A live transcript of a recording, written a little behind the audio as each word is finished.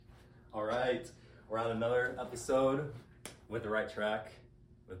All right, we're on another episode with the right track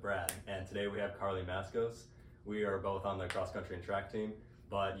with Brad, and today we have Carley Maskos. We are both on the cross country and track team,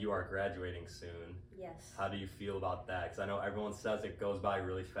 but you are graduating soon. Yes. How do you feel about that? Because I know everyone says it goes by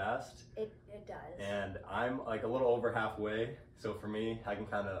really fast. It does. And I'm like a little over halfway, so for me, I can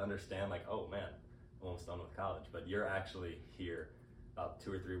kind of understand like, oh man, I'm almost done with college, but you're actually here, about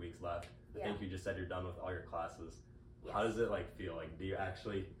 2 or 3 weeks left. I think you just said you're done with all your classes. Yes. How does it like feel? Like, do you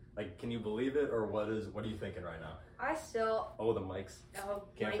actually like? Can you believe it, or what are you thinking right now? I still. Oh, the mics. Oh,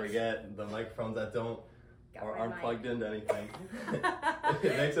 can't forget the microphones that aren't mic. plugged into anything.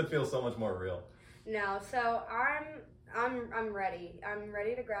 It makes it feel so much more real. No, so I'm ready. I'm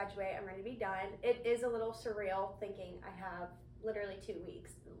ready to graduate. I'm ready to be done. It is a little surreal thinking I have literally 2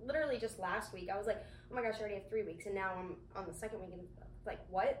 weeks. Literally just last week I was like, oh my gosh, I already have 3 weeks, and now I'm on the second week and like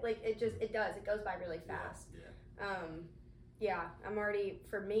what? Like it goes by really fast. Yeah. I'm already,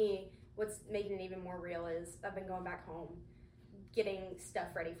 for me, what's making it even more real is I've been going back home, getting stuff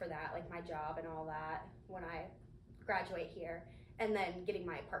ready for that, like my job and all that when I graduate here, and then getting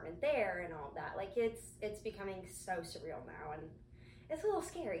my apartment there and all that. Like it's becoming so surreal now, and it's a little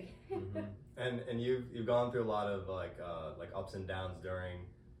scary. And you've gone through a lot of like ups and downs during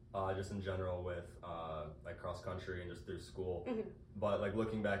just in general with like cross country and just through school. But like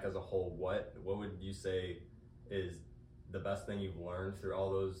looking back as a whole, what would you say is the best thing you've learned through all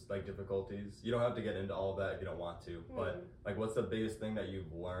those like difficulties? You don't have to get into all of that if you don't want to, but like what's the biggest thing that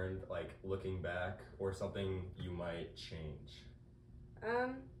you've learned like looking back, or something you might change?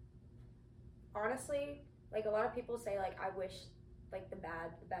 Honestly, like a lot of people say like I wish like the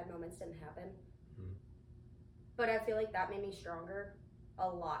bad moments didn't happen. But I feel like that made me stronger, a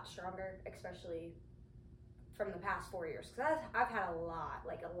lot stronger, especially from the past 4 years, because I've had a lot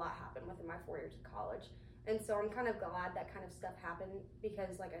happen within my 4 years of college. And so I'm kind of glad that kind of stuff happened,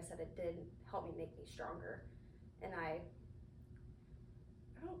 because like I said, it did help me make me stronger. And I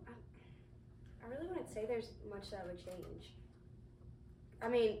really wouldn't say there's much that I would change. I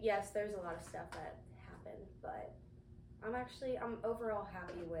mean, yes, there's a lot of stuff that happened, but I'm overall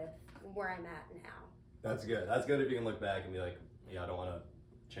happy with where I'm at now. That's good. That's good if you can look back and be like, yeah, I don't want to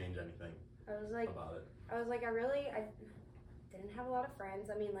change anything about it. I was like, I didn't have a lot of friends.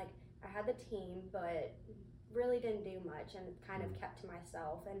 I mean, like, I had the team, but really didn't do much, and kind of kept to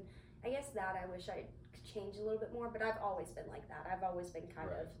myself. And I guess that I wish I could change a little bit more, but I've always been like that. I've always been kind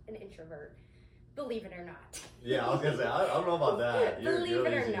of an introvert, believe it or not. Yeah, I was gonna say, I don't know about that. Believe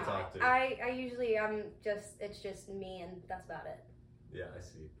it or easy not, to talk to. I usually it's just me, and that's about it. Yeah, I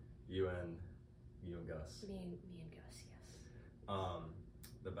see. You and Gus. Me and Gus, yes.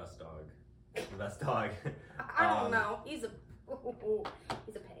 The best dog. The best dog. I don't know. He's a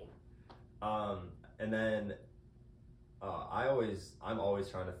pain. And then I'm always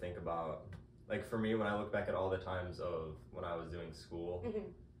trying to think about, like, for me, when I look back at all the times of when I was doing school,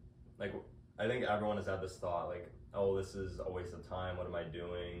 like, I think everyone has had this thought, like, oh, this is a waste of time, what am I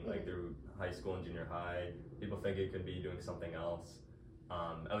doing? Like, through high school and junior high, people think it could be doing something else,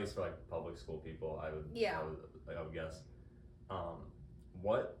 at least for, like, public school people, I would guess.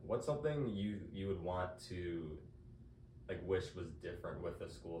 What's something you would want to like wish was different with the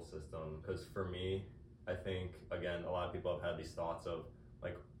school system? Because for me, I think, again, a lot of people have had these thoughts of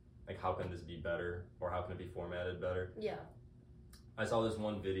like how can this be better, or how can it be formatted better? Yeah. I saw this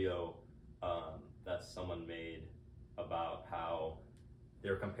one video that someone made about how they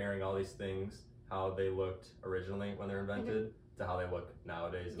were comparing all these things, how they looked originally when they were invented to how they look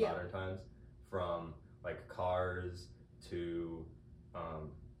nowadays in modern times, from like cars to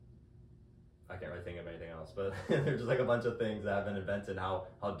I can't really think of anything else, but there's just like a bunch of things that have been invented, how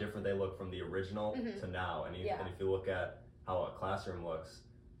different they look from the original to now. And if you look at how a classroom looks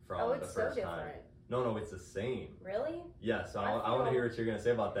from the first time. No, it's the same. Really? Yeah, so I want to hear what you're going to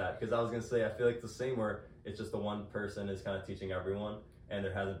say about that, because I was going to say, I feel like it's the same where it's just the one person is kind of teaching everyone, and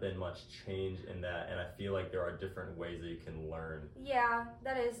there hasn't been much change in that, and I feel like there are different ways that you can learn. Yeah,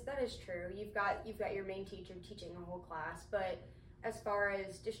 that is true. You've got your main teacher teaching a whole class, but as far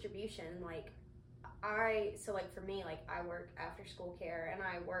as distribution, like for me, like I work after school care, and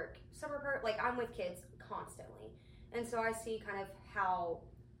I work like I'm with kids constantly, and so I see kind of how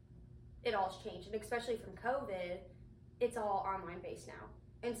it all's changed, and especially from COVID, it's all online based now.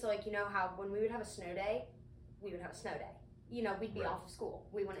 And so like, you know how when we would have a snow day, we would have a snow day. You know, we'd be off of school.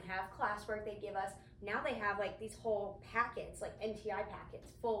 We wouldn't have classwork they'd give us. Now they have like these whole packets, like NTI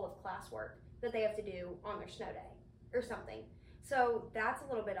packets full of classwork that they have to do on their snow day or something. So that's a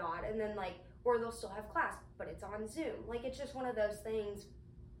little bit odd. And then like, or they'll still have class, but it's on Zoom. Like, it's just one of those things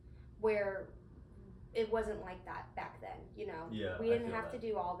where it wasn't like that back then, you know? Yeah, we didn't have that. to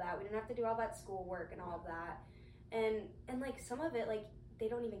do all that. We didn't have to do all that schoolwork and all of that. And like some of it, like they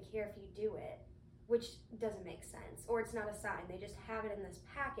don't even care if you do it, which doesn't make sense, or it's not assigned. They just have it in this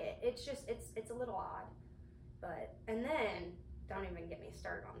packet. It's just it's a little odd. But and then don't even get me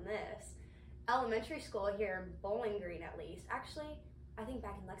started on this. Elementary school here in Bowling Green, at least. Actually, I think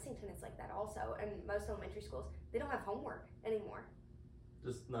back in Lexington it's like that also. And most elementary schools, they don't have homework anymore.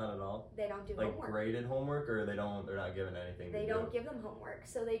 Just not at all. They don't do like homework. Graded homework, or they're not given anything. They don't give them homework,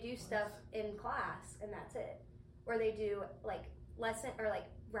 so they do stuff in class, and that's it. Or they do like lesson or like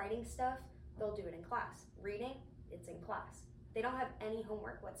writing stuff. They'll do it in class. Reading, it's in class. They don't have any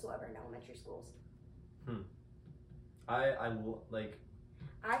homework whatsoever in elementary schools. I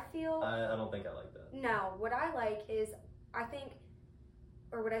feel. I don't think I like that. No, what I like is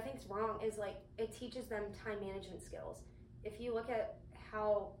what I think is wrong is like it teaches them time management skills. If you look at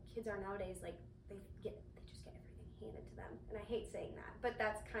how kids are nowadays, like they just get everything handed to them, and I hate saying that, but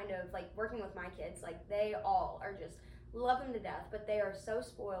that's kind of like working with my kids. Like they all are just love them to death, but they are so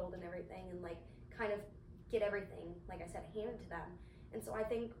spoiled and everything, and like kind of get everything, like I said, handed to them. And so I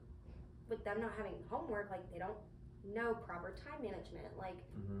think with them not having homework, like they don't know proper time management, like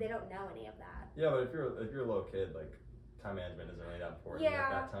they don't know any of that. Yeah, but if you're a little kid, like time management isn't really that important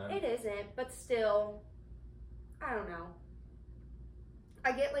at that time. It isn't, but still, I don't know.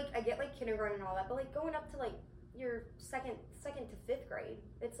 I get like kindergarten and all that, but like going up to like your second to fifth grade,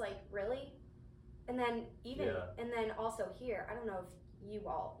 it's like really, and then and then also here, I don't know if you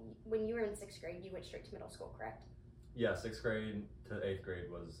all, when you were in sixth grade, you went straight to middle school, correct? Yeah, sixth grade to eighth grade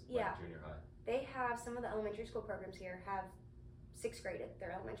was like junior high. They have some of the elementary school programs here have sixth grade at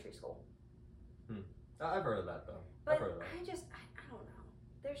their elementary school. I've heard of that though. But I've heard of that. I don't know.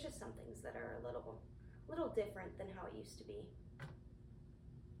 There's just some things that are a little different than how it used to be.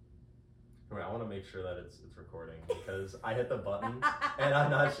 Wait, I want to make sure that it's recording, because I hit the button and I'm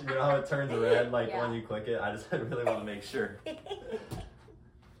not sure, you know how it turns red like when you click it. I really want to make sure,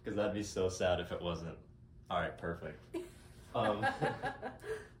 because that'd be so sad if it wasn't. All right, perfect.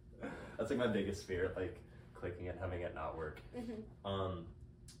 That's like my biggest fear, like clicking it, having it not work.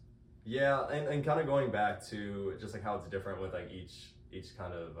 Yeah, and kind of going back to just like how it's different with like each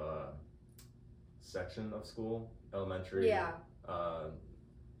kind of section of school, elementary,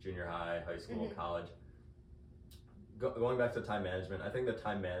 junior high, high school, college. Going back to time management, I think the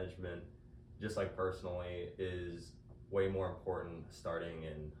time management, just like personally, is way more important starting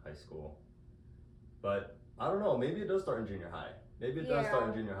in high school. But I don't know, maybe it does start in junior high. Maybe it does start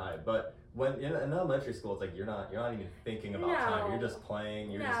in junior high. But when in elementary school, it's like you're not even thinking about time. You're just playing.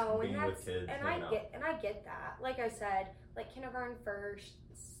 You're just being with kids. And I get that. Like I said, like kindergarten, first,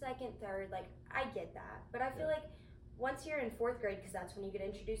 second, third. Like I get that. But I feel like once you're in fourth grade, because that's when you get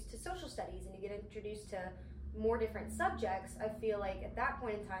introduced to social studies and you get introduced to more different subjects, I feel like at that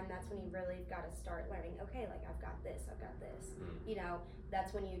point in time, that's when you really got to start learning, okay, like I've got this. You know,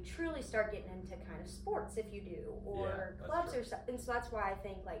 that's when you truly start getting into kind of sports, if you do, or clubs or stuff. And so that's why I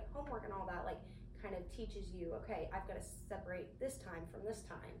think like homework and all that like kind of teaches you, okay, I've got to separate this time from this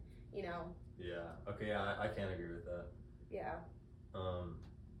time, you know? Yeah, okay, yeah, I can't agree with that. Yeah.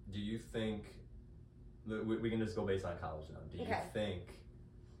 Do you think, we can just go based on college now, do you think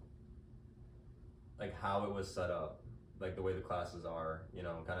like how it was set up, like the way the classes are, you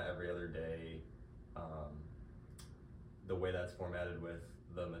know, kind of every other day, the way that's formatted with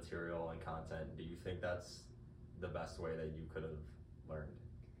the material and content, do you think that's the best way that you could have learned?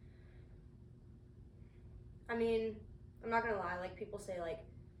 I mean, I'm not gonna lie, like people say like,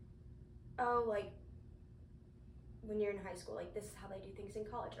 oh, like when you're in high school, like this is how they do things in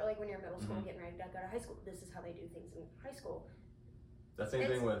college, or like when you're in middle school getting ready to go to high school, this is how they do things in high school. That same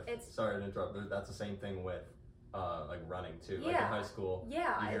thing with, sorry to interrupt, that's the same thing with like running too. Like in high school, you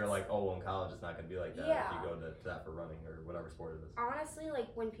hear like, oh, well in college it's not going to be like that if you go to that for running or whatever sport it is. Honestly,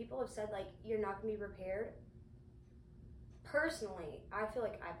 like when people have said like, you're not going to be prepared, personally, I feel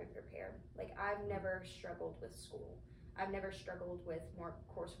like I've been prepared. Like I've never struggled with school. I've never struggled with more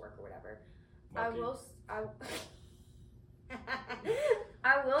coursework or whatever. I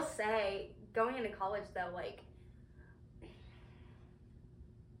will say, going into college though, like,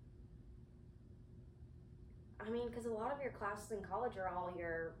 I mean, because a lot of your classes in college are all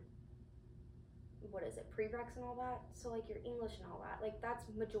your, prereqs and all that? So, like, your English and all that. Like, that's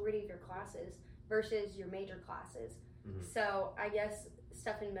majority of your classes versus your major classes. So, I guess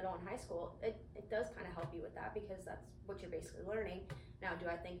stuff in middle and high school, it does kind of help you with that because that's what you're basically learning. Now, do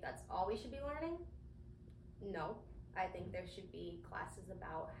I think that's all we should be learning? No. I think there should be classes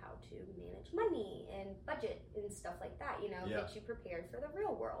about how to manage money and budget and stuff like that, get you prepared for the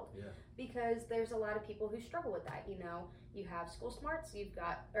real world. Yeah. Because there's a lot of people who struggle with that, You have school smarts, you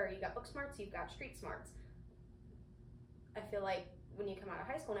got book smarts, you've got street smarts. I feel like when you come out of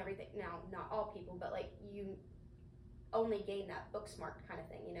high school and everything, now, not all people, but like you only gain that book smart kind of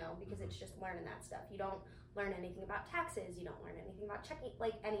thing, because it's just learning that stuff. You don't learn anything about taxes, you don't learn anything about checking,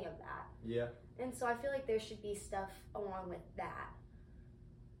 like any of that. Yeah. And so I feel like there should be stuff along with that.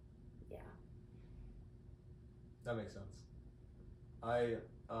 Yeah. That makes sense.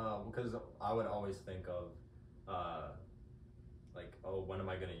 Because I would always think of, like, oh, when am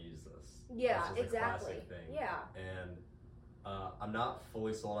I going to use this? Yeah, that's just exactly. a classic thing. Yeah. And I'm not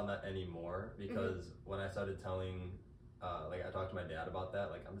fully sold on that anymore because when I started telling, like I talked to my dad about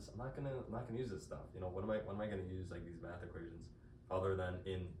that, like I'm not gonna use this stuff. When am I gonna use like these math equations other than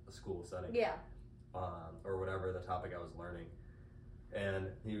in a school setting? Yeah. Or whatever the topic I was learning. And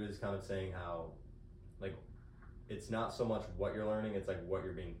he was kind of saying how, like, it's not so much what you're learning, it's like what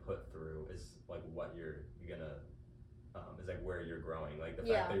you're being put through is like what you're gonna, is like where you're growing. Like the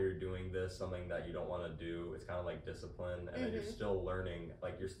fact that you're doing this, something that you don't want to do, it's kind of like discipline, and then you're still learning,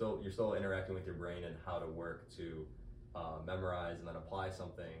 like you're still interacting with your brain and how to work to memorize and then apply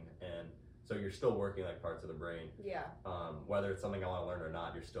something. And so you're still working like parts of the brain. Yeah. Whether it's something I want to learn or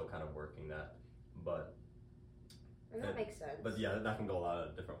not, you're still kind of working that. And that makes sense. But yeah, that can go a lot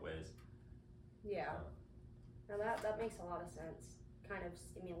of different ways. Yeah. Now that makes a lot of sense. Kind of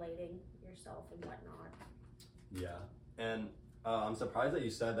stimulating yourself and whatnot. Yeah. And I'm surprised that you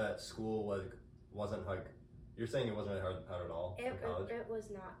said that school wasn't like, you're saying it wasn't really hard at all for college? It was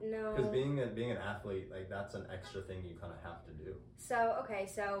not, no. Because being an athlete, like that's an extra thing you kind of have to do. So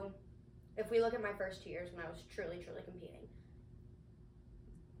if we look at my first 2 years when I was truly competing,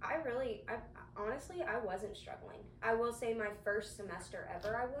 honestly, I wasn't struggling. I will say my first semester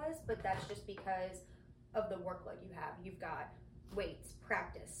ever I was, but that's just because of the workload you have. You've got weights,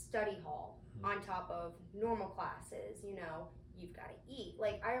 practice, study hall, on top of normal classes, you've got to eat.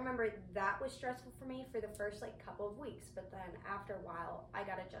 Like, I remember that was stressful for me for the first, couple of weeks, but then after a while, I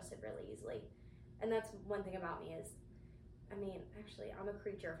got adjusted really easily. And that's one thing about me is, actually, I'm a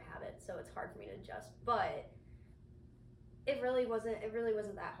creature of habit, so it's hard for me to adjust, but it really wasn't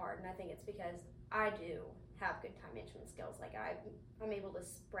that hard, and I think it's because I do have good time management skills. Like, I'm able to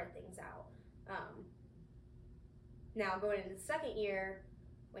spread things out. Now, going into the second year,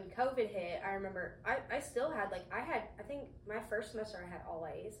 when COVID hit, I remember I still had, I think my first semester I had all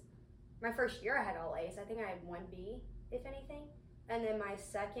A's. My first year I had all A's. I think I had 1B, if anything. And then my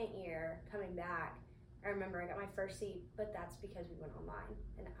second year, coming back, I remember I got my first C, but that's because we went online.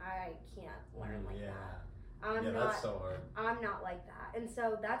 And I can't learn like that. That's so hard. I'm not like that. And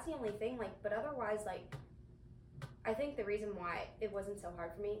so that's the only thing, but otherwise, I think the reason why it wasn't so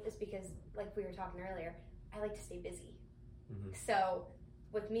hard for me is because, like we were talking earlier, I like to stay busy. So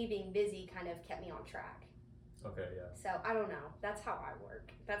with me being busy kind of kept me on track. Okay, yeah. So I don't know. That's how I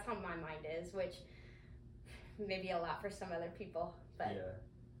work. That's how my mind is, which may be a lot for some other people. But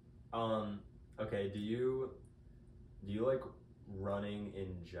yeah. Okay. Do you like running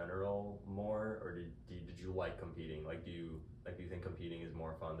in general more, or did you like competing? Do you think competing is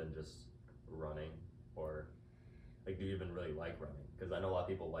more fun than just running, or do you even really like running? Because I know a lot of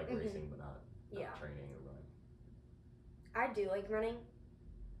people like racing, but not training or running. I do like running.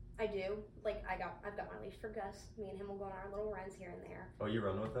 I do. I've got my leash for Gus. Me and him will go on our little runs here and there. Oh, you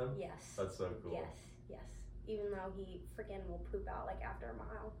run with him? Yes. That's so cool. Yes. Even though he freaking will poop out after a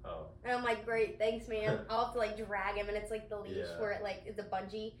mile. Oh. And I'm like, great, thanks, man. I'll have to drag him, and it's the leash where it it's a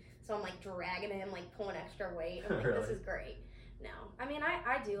bungee, so I'm dragging him, pulling extra weight. I'm really? This is great. No,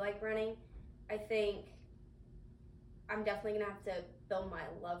 I do like running. I think I'm definitely gonna have to build my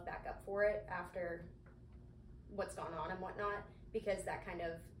love back up for it after what's gone on and whatnot, because that kind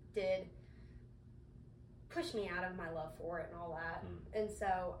of did push me out of my love for it and all that. And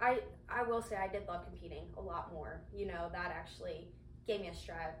so I will say I did love competing a lot more. That actually gave me a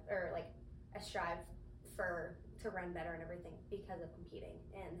strive to run better and everything because of competing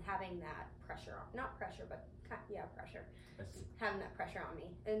and having that pressure on, not pressure, but pressure. Having that pressure on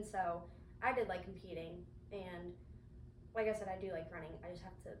me. And so I did like competing, and like I said, I do like running. I just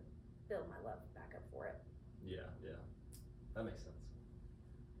have to build my love back up for it. Yeah. That makes sense.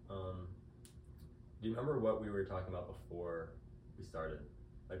 Do you remember what we were talking about before we started?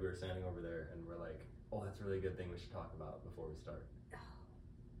 We were standing over there and we're like, oh, that's a really good thing we should talk about before we start.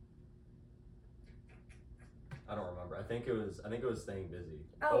 I don't remember. I think it was staying busy.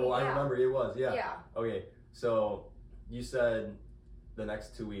 Oh, I remember it was. Yeah. Yeah. Okay. So you said the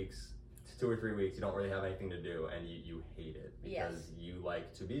next 2 weeks 2 or 3 weeks you don't really have anything to do and you hate it because you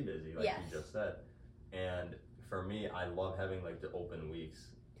like to be busy, like you just said. And for me, I love having like the open weeks,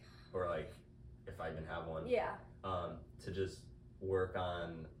 or like if I even have one, to just work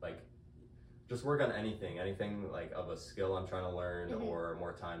on anything like of a skill I'm trying to learn, or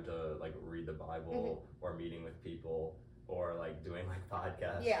more time to like read the Bible, or meeting with people, or like doing like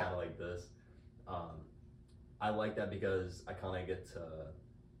podcasts, kind of like this. I like that because I kind of get to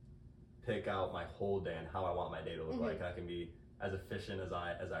pick out my whole day and how I want my day to look like, and I can be as efficient as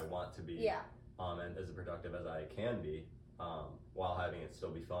I want to be, and as productive as I can be, while having it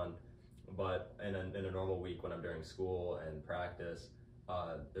still be fun. But in a normal week when I'm during school and practice,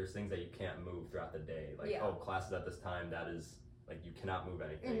 there's things that you can't move throughout the day, like classes at this time, that is like you cannot move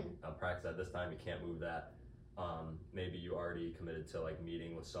anything. Practice at this time, you can't move that. Maybe you already committed to like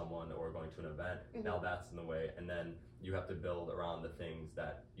meeting with someone or going to an event. Now that's in the way, and then you have to build around the things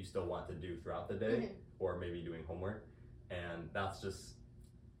that you still want to do throughout the day, or maybe doing homework. And that's just,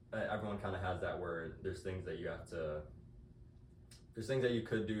 everyone kind of has that, where there's things that you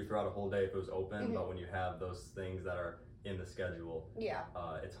could do throughout a whole day if it was open, but when you have those things that are in the schedule,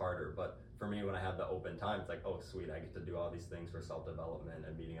 it's harder. But for me, when I have the open time, it's like, oh sweet, I get to do all these things for self-development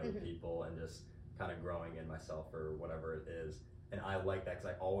and meeting other people and just kind of growing in myself or whatever it is. And I like that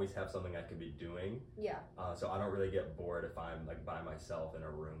because I always have something I could be doing. So I don't really get bored if I'm like by myself in a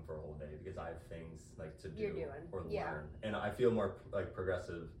room for a whole day, because I have things like to do or learn. And I feel more like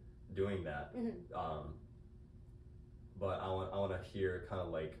progressive doing that. But I want to hear kind of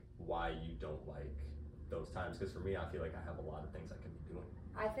like why you don't like those times, because for me, I feel like I have a lot of things I can be doing.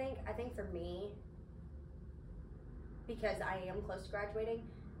 I think for me, because I am close to graduating,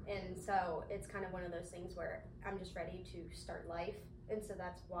 and so it's kind of one of those things where I'm just ready to start life, and so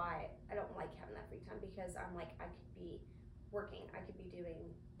that's why I don't like having that free time, because I'm like, I could be working, I could be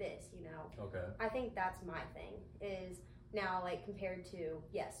doing this, you know. Okay. I think that's my thing, is now like compared to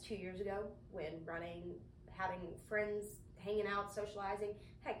 2 years ago when running, having friends, hanging out, socializing,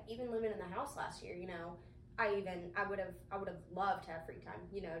 heck, even living in the house last year, you know, I would have loved to have free time,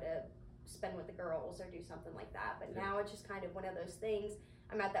 you know, to spend with the girls or do something like that. But now it's just kind of one of those things.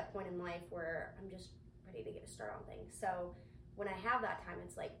 I'm at that point in life where I'm just ready to get a start on things. So when I have that time,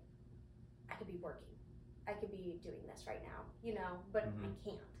 it's like I could be working, I could be doing this right now, you know, but I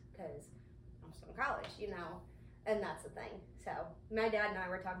can't because I'm still in college, you know, and that's the thing. So my dad and I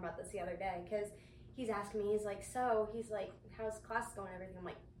were talking about this the other day, because he's asking me, he's like, how's class going and everything? I'm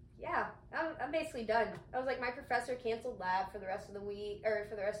like, yeah, I'm basically done. I was like, my professor canceled lab for the rest of the week, or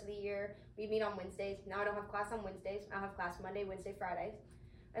for the rest of the year. We meet on Wednesdays. Now I don't have class on Wednesdays. I have class Monday, Wednesday, Fridays.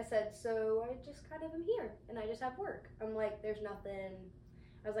 I said, so I just kind of am here, and I just have work. I'm like, there's nothing.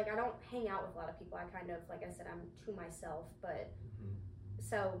 I was like, I don't hang out with a lot of people. I kind of, like I said, I'm to myself, but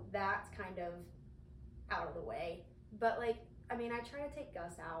so that's kind of out of the way. But like, I mean, I try to take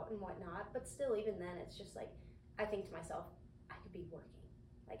Gus out and whatnot, but still, even then, it's just like, I think to myself, I could be working.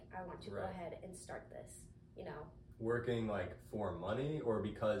 Like, I want to go ahead and start this, you know. Working like for money, or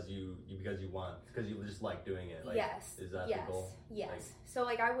because you just like doing it? Like, yes. Is that the goal? Yes. Like, so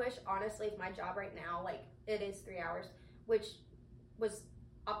like, I wish honestly, if my job right now, like it is 3 hours, which was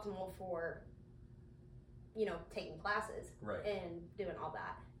optimal for, you know, taking classes and doing all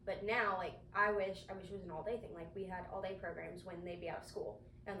that. But now, like, I wish it was an all day thing. Like, we had all day programs when they'd be out of school,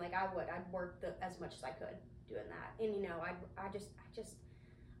 and like I'd work as much as I could doing that. And you know, I just want to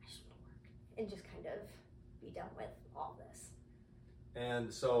work and just kind of be done with all this.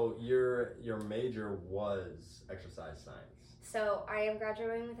 And so your major was exercise science. So I am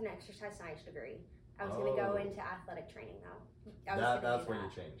graduating with an exercise science degree. I was going to go into athletic training though. That's where you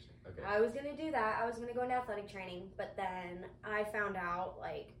changed. Okay. I was going to do that. I was going to go into athletic training, but then I found out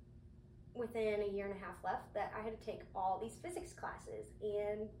like within a year and a half left that I had to take all these physics classes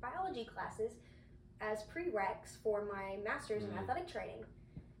and biology classes as prereqs for my master's in athletic training.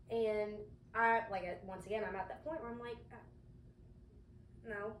 And once again, I'm at that point where I'm like,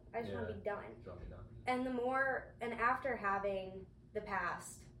 no, I just want to be done. And after having the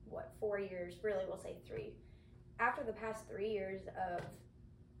past, 4 years, really we'll say 3, after the past 3 years of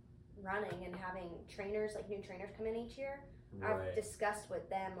running and having trainers, like new trainers come in each year, I've discussed with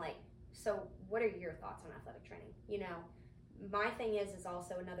them, like, so what are your thoughts on athletic training? You know, my thing is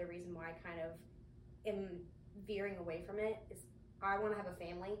also another reason why I kind of am veering away from it is I want to have a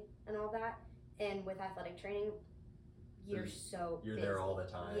family and all that, and with athletic training, you're busy. There all the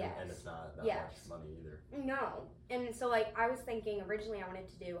time, and it's not that much money either. No, and so like I was thinking originally I wanted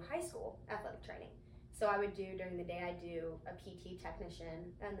to do high school athletic training, so I would do during the day I'd do a PT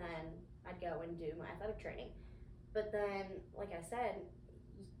technician, and then I'd go and do my athletic training. But then, like I said,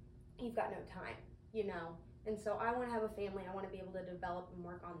 you've got no time, you know. And so I want to have a family. I want to be able to develop and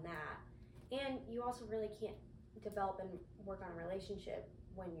work on that. And you also really can't develop and work on a relationship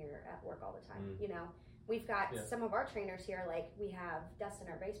when you're at work all the time, you know. We've got some of our trainers here, like we have Dustin,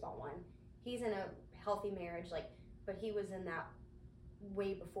 our baseball one. He's in a healthy marriage, like, but he was in that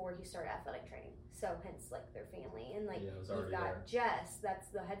way before he started athletic training. So hence, like, their family. And, like, we've got Jess, that's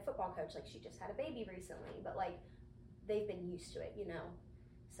the head football coach. Like, she just had a baby recently, but, like, they've been used to it, you know.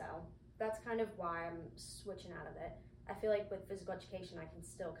 So that's kind of why I'm switching out of it. I feel like with physical education, I can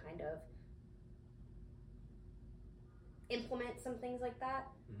still kind of implement some things like that.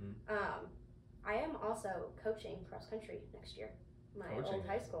 I am also coaching cross country next year. My old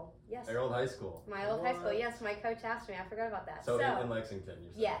high school. Yes. Your old high school. My old high school. Yes, my coach asked me. I forgot about that. So in Lexington, you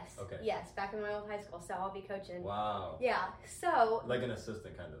said? Yes. Okay. Yes, back in my old high school. So I'll be coaching. Wow. Yeah. So. Like an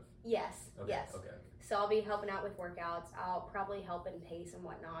assistant, kind of. Yes. Okay. Yes. Okay. So I'll be helping out with workouts. I'll probably help in pace and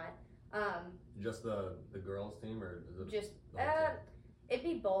whatnot. Just the girls team, or is it just the whole team? It'd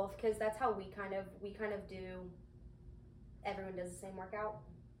be both, because that's how we kind of do. Everyone does the same workout.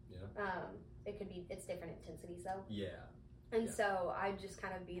 Yeah. It's different intensities though. Yeah. And so I just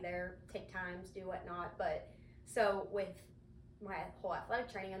kind of be there, take times, do whatnot. But so with my whole athletic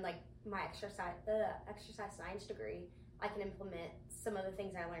training and like my exercise science degree, I can implement some of the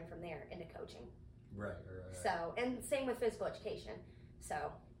things I learned from there into coaching. Right. So, and same with physical education.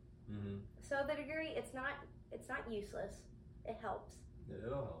 So, so the degree, it's not useless. It helps.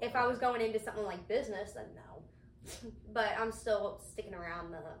 It'll help. If I was going into something like business, then no. But I'm still sticking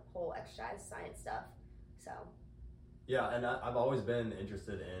around the whole exercise science stuff. So. Yeah, and I've always been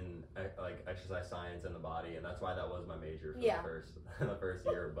interested in like exercise science and the body, and that's why that was my major for the first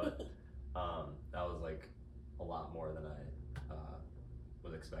year. But that was like a lot more than I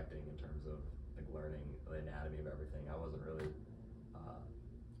was expecting in terms of like learning the anatomy of everything. I wasn't really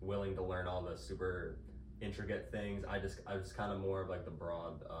willing to learn all the super intricate things. I was kind of more of like the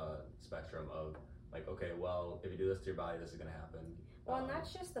broad spectrum of like, okay, well, if you do this to your body, this is gonna happen. Well, and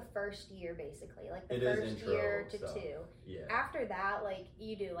that's just the first year, basically. Like the it first intro, year to so, 2. Yeah. After that, like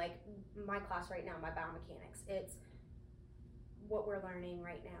you do, like my class right now, my biomechanics. It's what we're learning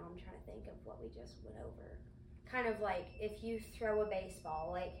right now. I'm trying to think of what we just went over. Kind of like if you throw a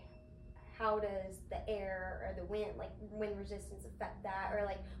baseball, like how does the air or the wind, like wind resistance affect that? Or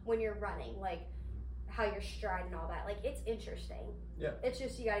like when you're running, like how you're striding and all that. Like it's interesting. Yeah. It's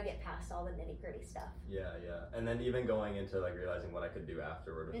just you gotta get past all the nitty gritty stuff. Yeah. And then even going into like realizing what I could do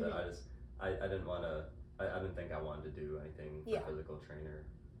afterward with it, I didn't think I wanted to do anything for a physical trainer.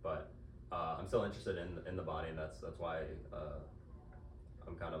 But I'm still interested in the body, and that's why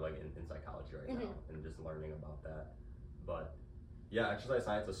I'm kind of like in psychology right now and just learning about that. But yeah, exercise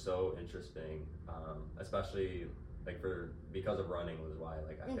science is so interesting, especially like because of running was why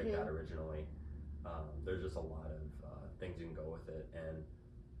like I picked that originally. There's just a lot of things you can go with it, and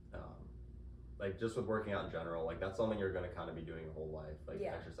like just with working out in general, like that's something you're going to kind of be doing your whole life, like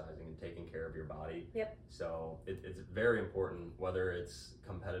exercising and taking care of your body. Yep. So it's very important, whether it's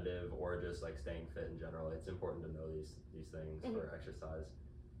competitive or just like staying fit in general. It's important to know these things for exercise.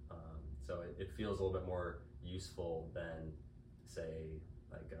 So it feels a little bit more useful than say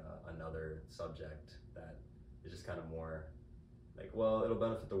like another subject that is just kind of more like, well, it'll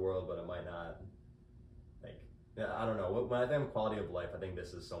benefit the world, but it might not. Like, yeah, I don't know. When I think of quality of life, I think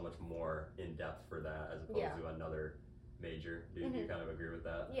this is so much more in depth for that as opposed to another major. Do you kind of agree with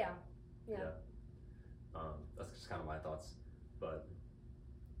that? Yeah. That's just kind of my thoughts. But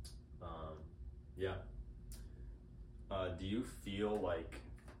yeah. Do you feel like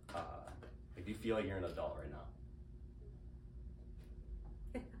you're an adult right now?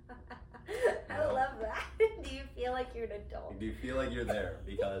 I love that. Do you feel like you're an adult? Do you feel like you're there?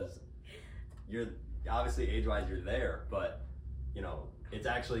 Because you're obviously age-wise you're there, but you know it's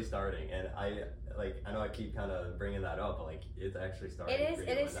actually starting. And I know I keep kind of bringing that up, but like it's actually starting.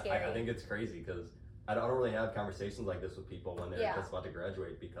 It is scary. I think it's crazy because I don't really have conversations like this with people when they're just about to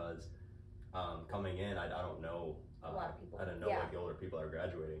graduate, because coming in I don't know a lot of people. I don't know like the older people are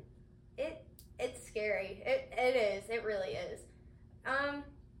graduating. It's scary. It is. It really is.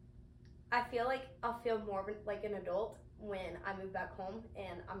 I feel like I'll feel more like an adult when I move back home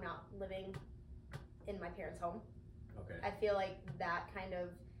and I'm not living in my parents' home. Okay. I feel like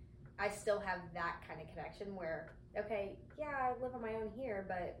I still have that kind of connection where, okay, yeah, I live on my own here,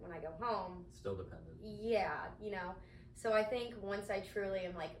 but when I go home. Still dependent. Yeah, you know. So I think once I truly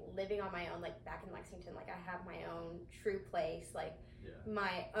am like living on my own, like back in Lexington, like I have my own true place, like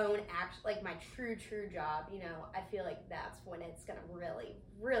my own like my true job, you know, I feel like that's when it's gonna really,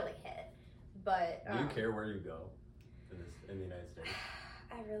 really hit. But do you care where you go in the United States?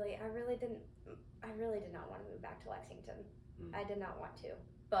 I really did not want to move back to Lexington. I did not want to,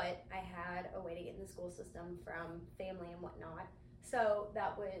 but I had a way to get in the school system from family and whatnot. So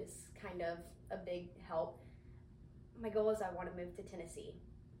that was kind of a big help. My goal is I want to move to Tennessee.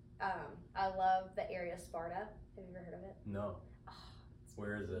 I love the area of Sparta. Have you ever heard of it? No. Oh,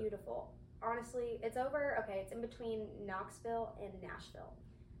 Where is it? Beautiful. Honestly, it's it's in between Knoxville and Nashville.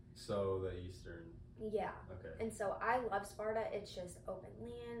 So the eastern. Yeah. Okay. And so I love Sparta. It's just open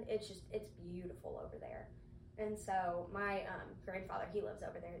land. It's beautiful over there. And so my grandfather, he lives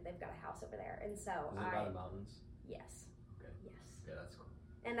over there. They've got a house over there. And so Is it by the mountains? Yes. Okay. Yes. Yeah, that's cool.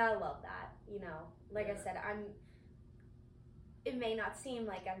 And I love that. Like I said, it may not seem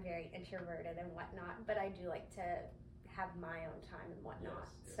like I'm very introverted and whatnot, but I do like to have my own time and whatnot.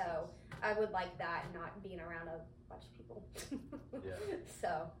 Yes. I would like that, not being around a bunch of people. Yeah.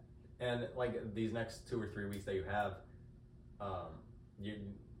 So. And like these next 2 or 3 weeks that you have,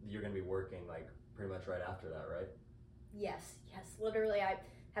 you're gonna be working like pretty much right after that, right? Yes. Literally, I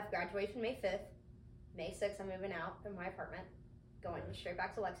have graduation May 5th. May 6th, I'm moving out of my apartment, going straight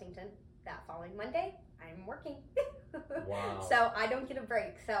back to Lexington. That following Monday, I'm working. Wow. So I don't get a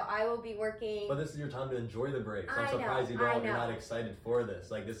break. So I will be working. But this is your time to enjoy the break. So I'm surprised you're not excited for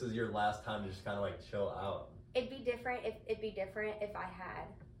this. Like this is your last time to just kind of like chill out. It'd be different if I had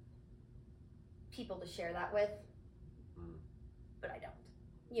people to share that with. But I don't.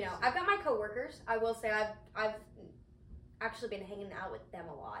 I've got my coworkers. I will say I've actually been hanging out with them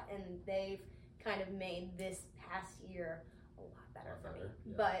a lot, and they've kind of made this past year a lot better for me.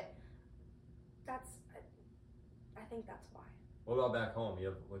 Yeah. But I think that's why. What about back home? You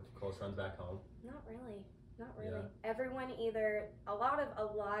have close friends back home? Not really. Yeah. Everyone a lot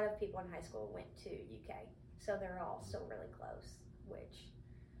of people in high school went to UK, so they're all still really close, which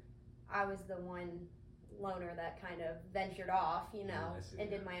I was the one loner that kind of ventured off, and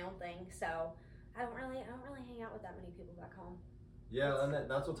did my own thing. So I don't really hang out with that many people back home. Yeah, and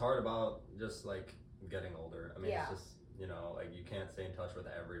that's what's hard about just like getting older. I mean, it's just like you can't stay in touch with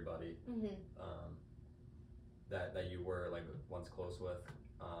everybody that you were like once close with.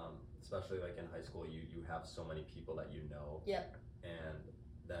 Especially like in high school, you have so many people that you know. Yep. And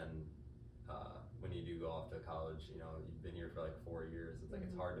then when you do go off to college, you've been here for like 4 years. It's like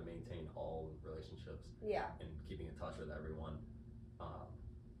it's hard to maintain all relationships. Yeah. And keeping in touch with everyone.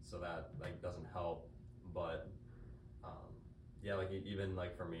 So that like doesn't help. But yeah, like even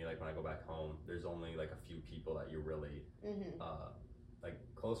like for me, like when I go back home, there's only like a few people that you're really like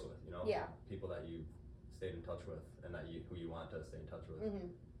close with. Yeah. People that you stayed in touch with and who you want to stay in touch with.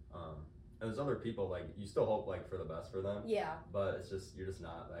 And there's other people like you still hope like for the best for them. Yeah. But it's just you're just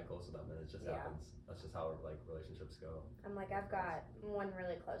not that close to them, and it just happens. That's just how like relationships go. I'm like I've got one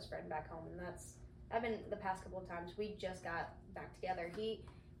really close friend back home, and I've been the past couple of times we just got back together.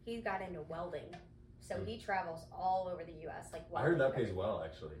 He got into welding, so he travels all over the U.S. like welding. I heard that pays well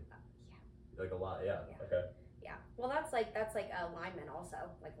actually. Yeah. Like a lot. Yeah. Okay. Yeah. Well, that's like a lineman also.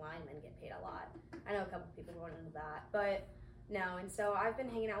 Like linemen get paid a lot. I know a couple people going into that, but. No, and so I've been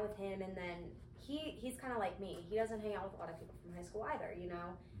hanging out with him, and then he's kind of like me. He doesn't hang out with a lot of people from high school either,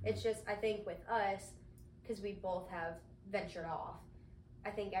 It's just, I think with us, because we both have ventured off,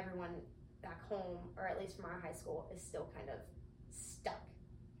 I think everyone back home, or at least from our high school, is still kind of stuck,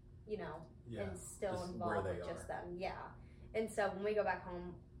 and still involved with just them. Yeah. And so when we go back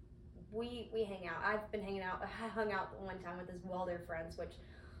home, we hang out. I hung out one time with his welder friends, which,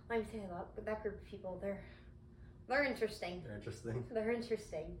 let me tell you, that group of people, They're interesting. They're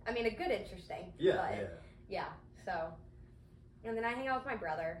interesting. I mean, a good interesting. Yeah. So, and then I hang out with my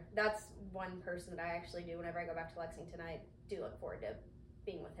brother. That's one person that I actually do whenever I go back to Lexington. I do look forward to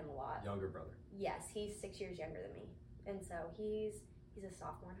being with him a lot. Younger brother. Yes, he's 6 years younger than me, and so he's a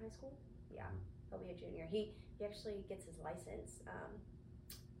sophomore in high school. Yeah, he'll be a junior. He actually gets his license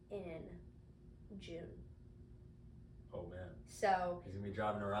in June. Oh man. So he's gonna be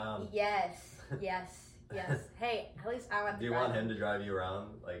driving around. Yes. Hey, at least I want to. Do you want him to drive you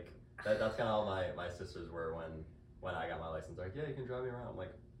around? Like that's kind of how my sisters were when I got my license. Like, yeah, you can drive me around. I'm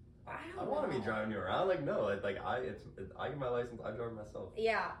like, I want to be driving you around. Like, no, I get my license. I drive myself.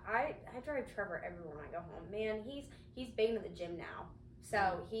 Yeah, I drive Trevor everywhere when I go home. Man, he's big into the gym now.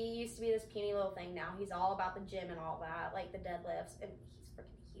 So he used to be this puny little thing. Now he's all about the gym and all that, like the deadlifts, and he's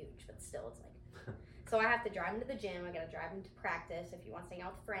freaking huge. But still, it's like. So I have to drive him to the gym. I got to drive him to practice. If he wants to hang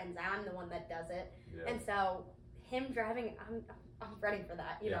out with friends, I'm the one that does it. Yeah. And so him driving, I'm ready for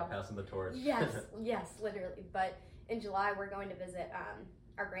that. You know, passing the torch. Yes, literally. But in July, we're going to visit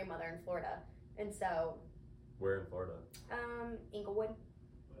our grandmother in Florida, and so. Where in Florida? Inglewood.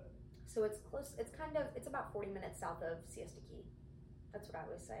 So it's close. It's about 40 minutes south of Siesta Key. That's what I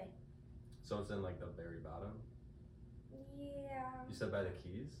always say. So it's in like the very bottom? Yeah. You said by the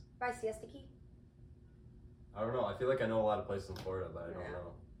Keys? By Siesta Key? I don't know. I feel like I know a lot of places in Florida, but I don't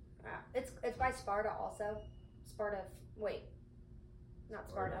know. It's by Sparta also. Sparta. Wait. Not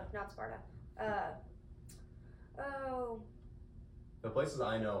Sparta. Not Sparta. The places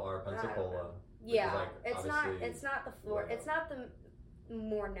I know are Pensacola. Yeah, like, it's not the Florida. It's not the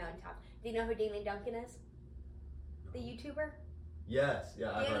more known town. Do you know who Danny Duncan is? The YouTuber. Yes,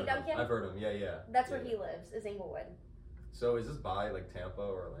 yeah, I've heard him. Yeah. That's where he lives. Is Inglewood. So is this by like Tampa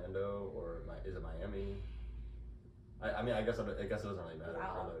or Orlando or is it Miami? I mean, I guess it doesn't really matter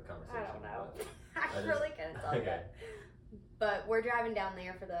for the conversation. I don't know. I really couldn't tell you. But we're driving down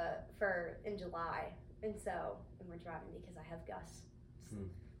there in July, and we're driving because I have Gus.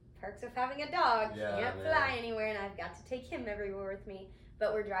 Perks of having a dog. Can't fly anywhere, and I've got to take him everywhere with me.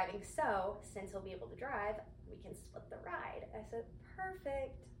 But we're driving, so since he'll be able to drive, we can split the ride. I said,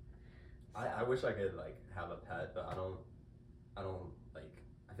 perfect. So. I wish I could like have a pet, but I don't like.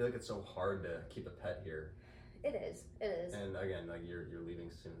 I feel like it's so hard to keep a pet here. It is. And again, like you're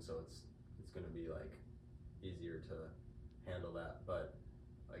leaving soon, so it's gonna be like easier to handle that. But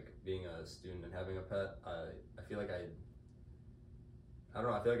like being a student and having a pet, I feel like I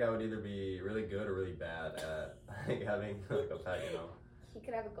don't know. I feel like I would either be really good or really bad at like, having like a pet. You know. You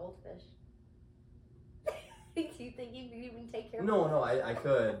could have a goldfish. Do you think you could even take care of No, I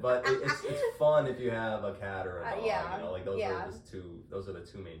could, but it's fun if you have a cat or a dog. Yeah, you know, like those are the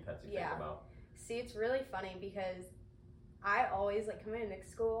two main pets you think about. See, it's really funny because I always like coming into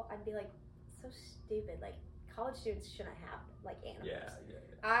school, I'd be like, so stupid. Like college students shouldn't have like animals. Yeah.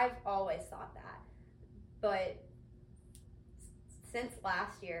 I've always thought that, but since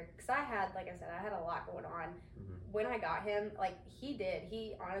last year, because I had a lot going on. When I got him, like he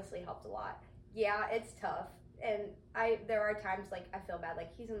honestly helped a lot. Yeah, it's tough. And there are times like I feel bad,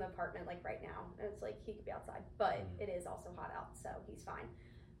 like he's in the apartment like right now, and it's like he could be outside, but it is also hot out, so he's fine.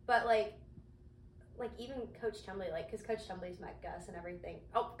 But like even Coach Tumbly, like because Coach Tumbly's met Gus and everything.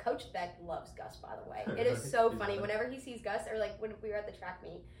 Oh, Coach Beck loves Gus, by the way. It is so funny whenever he sees Gus, or like when we were at the track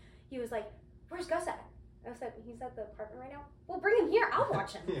meet, he was like, "Where's Gus at?" I said, "He's at the apartment right now." Well, bring him here. I'll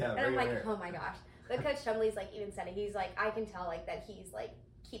watch him. And I'm like, oh my gosh. But Coach Tumbly's like even said it. He's like, I can tell like that he's like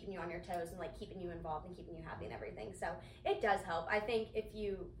keeping you on your toes and like keeping you involved and keeping you happy and everything. So it does help. I think if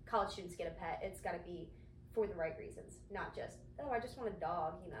college students get a pet, it's got to be for the right reasons, not just I just want a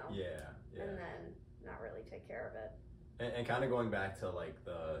dog, you know. Yeah. And then not really take care of it. And kind of going back to like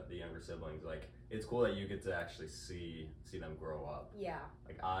the younger siblings, like it's cool that you get to actually see them grow up. Yeah.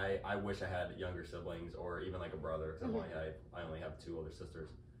 Like I wish I had younger siblings or even like a brother because I only have 2 older sisters,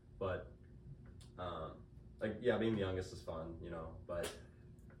 but being the youngest is fun, you know. But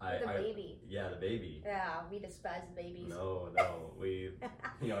the baby. Yeah, the baby. Yeah, we despise babies. No, we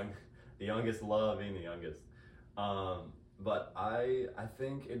the youngest love being the youngest. But I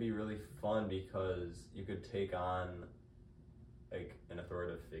think it'd be really fun because you could take on like an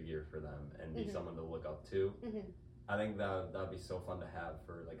authoritative figure for them and be someone to look up to. I think that'd be so fun to have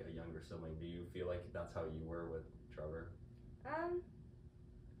for like a younger sibling. Do you feel like that's how you were with Trevor?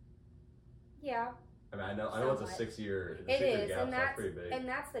 Yeah. I mean, I know it's a 6-year. It is, gap, and that's pretty big. And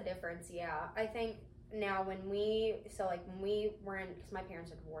that's the difference. Yeah, I think now when we were in, because my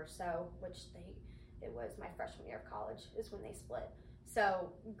parents are divorced, so it was my freshman year of college is when they split.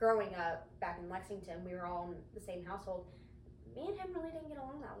 So growing up back in Lexington, we were all in the same household. Me and him really didn't get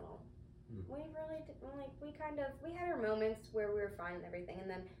along that well. We really didn't, we had our moments where we were fine and everything, and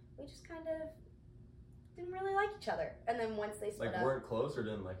then we just kind of didn't really like each other. And then once they split up, weren't close or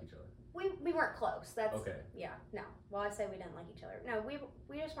didn't like each other. We weren't close. That's okay. Yeah, no. Well, I say we didn't like each other. No,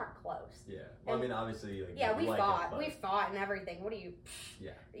 we just weren't close. Yeah. Well, I mean, obviously, like, yeah, we fought and everything. What are you?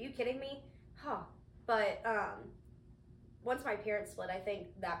 Yeah. Are you kidding me? Huh. But once my parents split, I think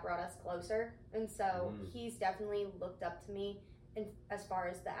that brought us closer, and so he's definitely looked up to me, in as far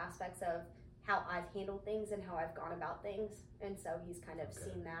as the aspects of how I've handled things and how I've gone about things, and so he's kind of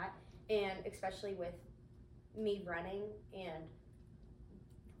seen that, and especially with me running and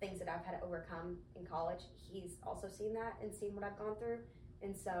things that I've had to overcome in college, he's also seen that and seen what I've gone through,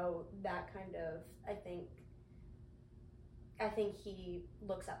 and so that kind of I think he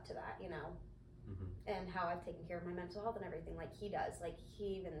looks up to that, you know, and how I've taken care of my mental health and everything, like he does. Like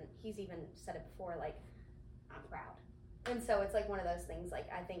he's even said it before, like I'm proud, and so it's like one of those things. Like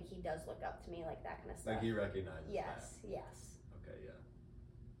I think he does look up to me, like that kind of stuff. Like he recognizes. Yes. that. Yes. Okay. Yeah.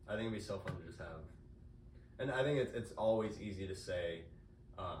 I think it'd be so fun to just have, and I think it's always easy to say.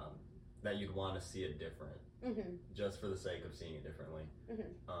 That you'd want to see it different, just for the sake of seeing it differently.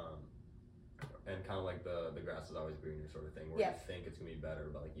 and kind of like the grass is always greener sort of thing, where you think it's gonna be better,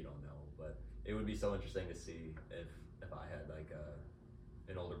 but like you don't know. But it would be so interesting to see if I had like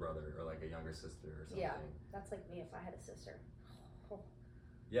an older brother or like a younger sister or something. Yeah, that's like me if I had a sister.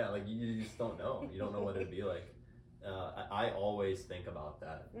 Yeah, like you just don't know. You don't know what it'd be like. I always think about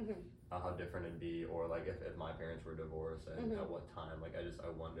that, how different it'd be, or like if my parents were divorced and at what time. Like I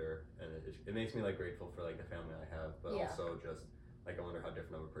wonder, and it makes me like grateful for like the family I have, but also just like I wonder how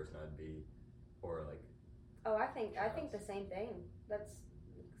different of a person I'd be, or like. Oh, I think the same thing. That's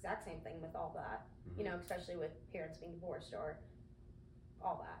the exact same thing with all that. You know, especially with parents being divorced or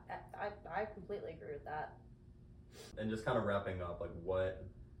all that. I completely agree with that. And just kind of wrapping up, like what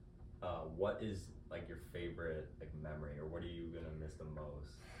is like your favorite like memory, or what are you gonna miss the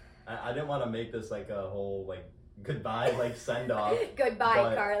most? I didn't want to make this like a whole like goodbye like send off.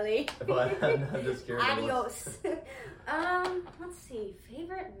 Goodbye, Carly. But I'm just curious. Adios. Let's see.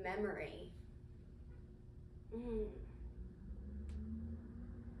 Favorite memory.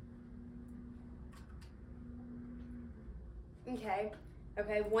 Okay.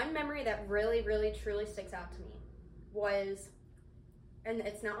 One memory that really, really, truly sticks out to me was, and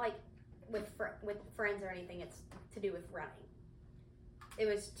it's not like with friends or anything. It's to do with running. It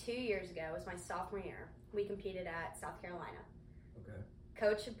was 2 years ago. It was my sophomore year. We competed at South Carolina. Okay.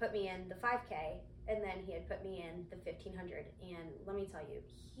 Coach had put me in the 5K, and then he had put me in the 1500. And let me tell you,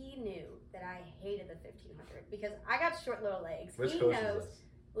 he knew that I hated the 1500 because I got short little legs. Which he coach knows is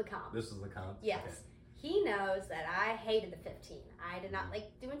this? Lecomte. This is Lecomte? Yes. Okay. He knows that I hated the 15. I did not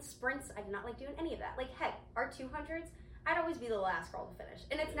like doing sprints. I did not like doing any of that. Like, heck, our 200s, I'd always be the last girl to finish.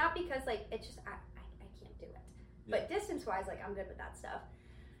 And it's not because, like, it's just, I can't do it. But distance-wise, like, I'm good with that stuff.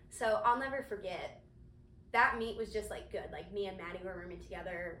 So I'll never forget, that meet was just, like, good. Like, me and Maddie were rooming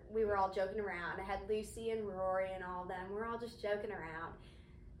together. We were all joking around. I had Lucy and Rory and all of them. We're all just joking around.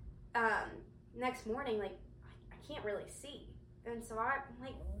 Next morning, like, I can't really see. And so I,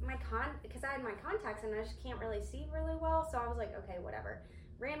 like, because I had my contacts and I just can't really see really well. So I was like, okay, whatever.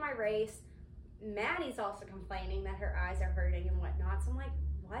 Ran my race. Maddie's also complaining that her eyes are hurting and whatnot. So I'm like,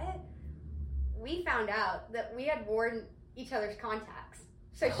 what? We found out that we had worn each other's contacts.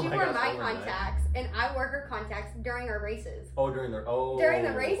 So she wore my contacts and I wore her contacts during our races. During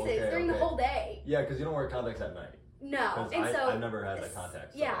the races, during the whole day. Yeah, because you don't wear contacts at night. No. And I've never had the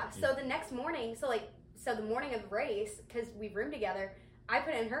contacts. Yeah, so the next morning, so the morning of the race, because we roomed together, I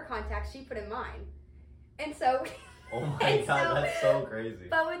put in her contacts, she put in mine. And so... Oh my God, that's so crazy.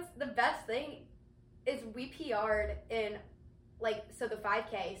 But what's the best thing is we PR'd in, like, so the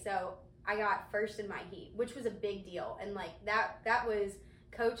 5K, so I got first in my heat, which was a big deal. And, like, that was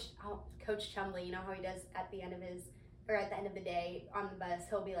Coach Chumley, you know how he does at the end of the day on the bus,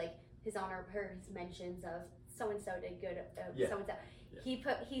 he'll be like, his mentions of so-and-so did good, so-and-so.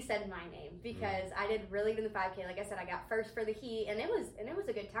 Yeah. He said my name because I did really good in the 5K. Like I said, I got first for the heat, and it was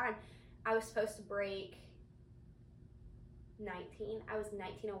a good time. I was supposed to break 19. I was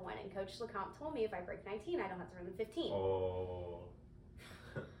 19:01, and Coach Lecomte told me if I break 19, I don't have to run the 15. Oh.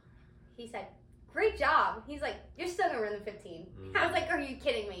 He said, "Great job." He's like, "You're still gonna run the 15." I was like, "Are you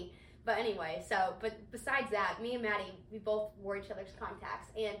kidding me?" But anyway, but besides that, me and Maddie, we both wore each other's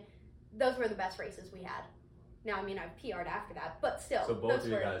contacts, and those were the best races we had. Now, I mean, I PR'd after that, but still. So both of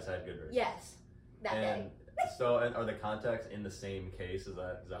you guys had good races? Yes, that day. So, and are the contacts in the same case? Is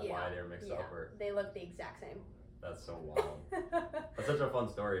that why they're mixed up? Or? They look the exact same. That's so wild. That's such a fun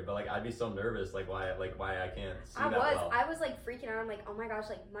story, but like I'd be so nervous, like why I can't see that well. I was like freaking out. I'm like, oh my gosh,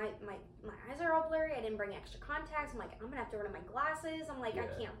 like my eyes are all blurry. I didn't bring extra contacts. I'm like, I'm gonna have to run in my glasses. I'm like, I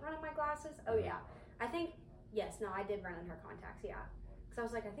can't run in my glasses. Oh yeah, I think I did run in her contacts. Yeah, because I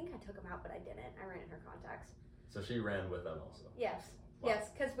was like, I think I took them out, but I didn't. I ran in her contacts. So she ran with them also. Yes. Wow. Yes,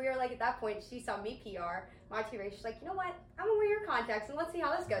 because we were like, at that point, she saw me PR, my T race. She's like, you know what? I'm going to wear your contacts and let's see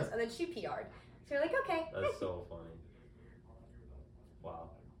how this goes. And then she PR'd. So you're like, okay. That's so funny.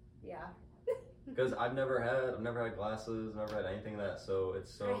 Wow. Yeah. Because I've never had glasses, never had anything of that. So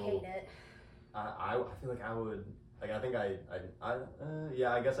it's so. I hate it. I feel like I would, like, I think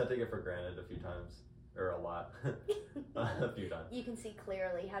I guess I take it for granted a few times. Or a lot. A few times. You can see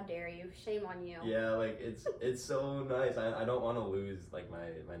clearly. How dare you? Shame on you. Yeah, like it's so nice. I don't want to lose like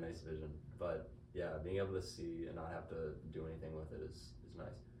my nice vision, but yeah, being able to see and not have to do anything with it is nice.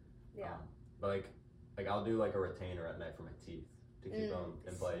 Yeah. But like I'll do like a retainer at night for my teeth to keep them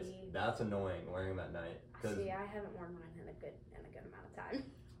in place. That's annoying wearing them at night. See, I haven't worn mine in a good amount of time.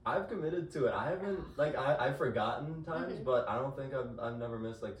 I've committed to it. I haven't I've forgotten times, but I don't think I've never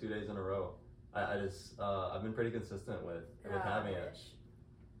missed like 2 days in a row. I've been pretty consistent with having it,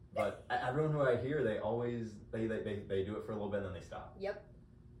 but everyone who I hear, they always they do it for a little bit and then they stop. Yep.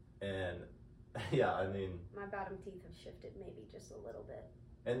 And Yeah, I mean, my bottom teeth have shifted maybe just a little bit.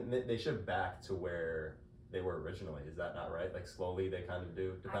 and they shift back to where they were originally. Is that not right? Like slowly they kind of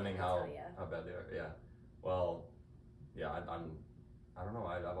do, depending how bad they are. Yeah. Well, yeah, I don't know.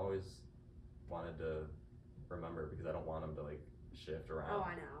 I've always wanted to remember because I don't want them to like shift around. Oh,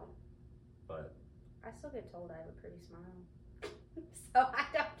 I know. But I still get told I have a pretty smile. So I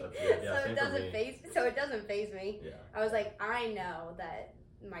don't. Yeah, so it doesn't faze me. Yeah. I was like, I know that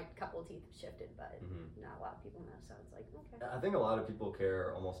my couple of teeth have shifted, but not a lot of people know. So it's like, okay. I think a lot of people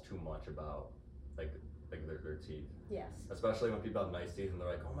care almost too much about like their teeth. Yes. Especially when people have nice teeth and they're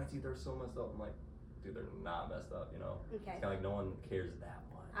like, oh, my teeth are so messed up. I'm like, dude, they're not messed up. You know. Okay. It's kind of like no one cares that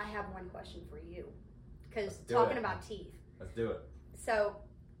much. I have one question for you, because talking about teeth. Let's do it. So,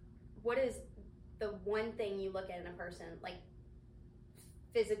 what is the one thing you look at in a person, like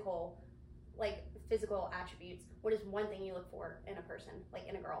physical attributes? What is one thing you look for in a person, like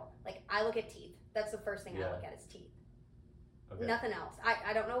in a girl? Like I look at teeth. That's the first thing I look at is teeth. Okay. Nothing else.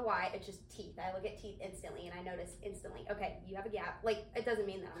 I don't know why. It's just teeth. I look at teeth instantly, and I notice instantly. Okay, you have a gap. Like it doesn't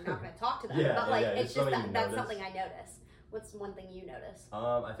mean that I'm not going to talk to them, but like it's just that's something I notice. What's one thing you notice?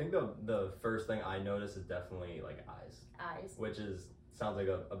 I think the first thing I notice is definitely like eyes. Eyes. Which sounds like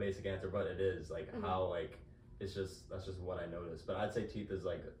a basic answer, but it is like how like that's just what I notice. But I'd say teeth is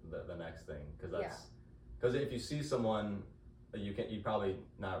like the next thing because if you see someone, you probably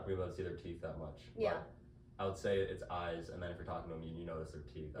not be able to see their teeth that much. Yeah. But I would say it's eyes, and then if you're talking to them, you notice their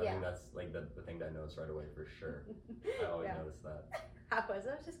teeth. I think that's like the thing that I notice right away for sure. I always notice that. I was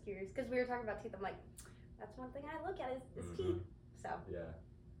just curious because we were talking about teeth. I'm like, that's one thing I look at is teeth. So yeah.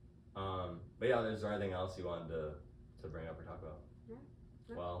 But yeah, is there anything else you wanted to bring up or talk about? No.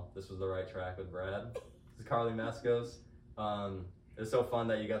 Well, this was the right track with Brad. This is Carley Maskos. It's so fun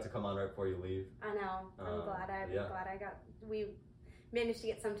that you got to come on right before you leave. I know. I'm glad we managed to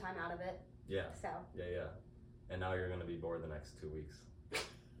get some time out of it. Yeah. So. Yeah. And now you're gonna be bored the next 2 weeks.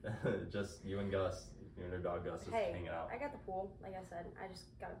 Just you and Gus, you and your dog Gus, just hanging out. I got the pool. Like I said, I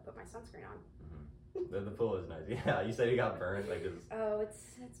just gotta put my sunscreen on. The pool is nice. Yeah, you said you got burned. Like oh,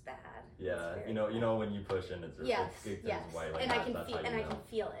 it's bad. Yeah, you know when you push in, it's white. Like and I can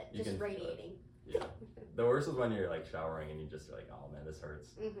feel it just radiating. Yeah. The worst is when you're like showering and you just like, oh man, this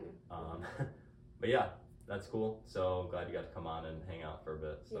hurts. But yeah, that's cool. So glad you got to come on and hang out for a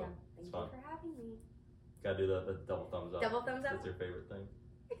bit. So thank you for having me. Gotta do the double thumbs up. Double thumbs up. That's your favorite thing.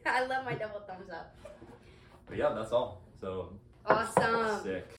 I love my double thumbs up. But yeah, that's all. So awesome. Sick.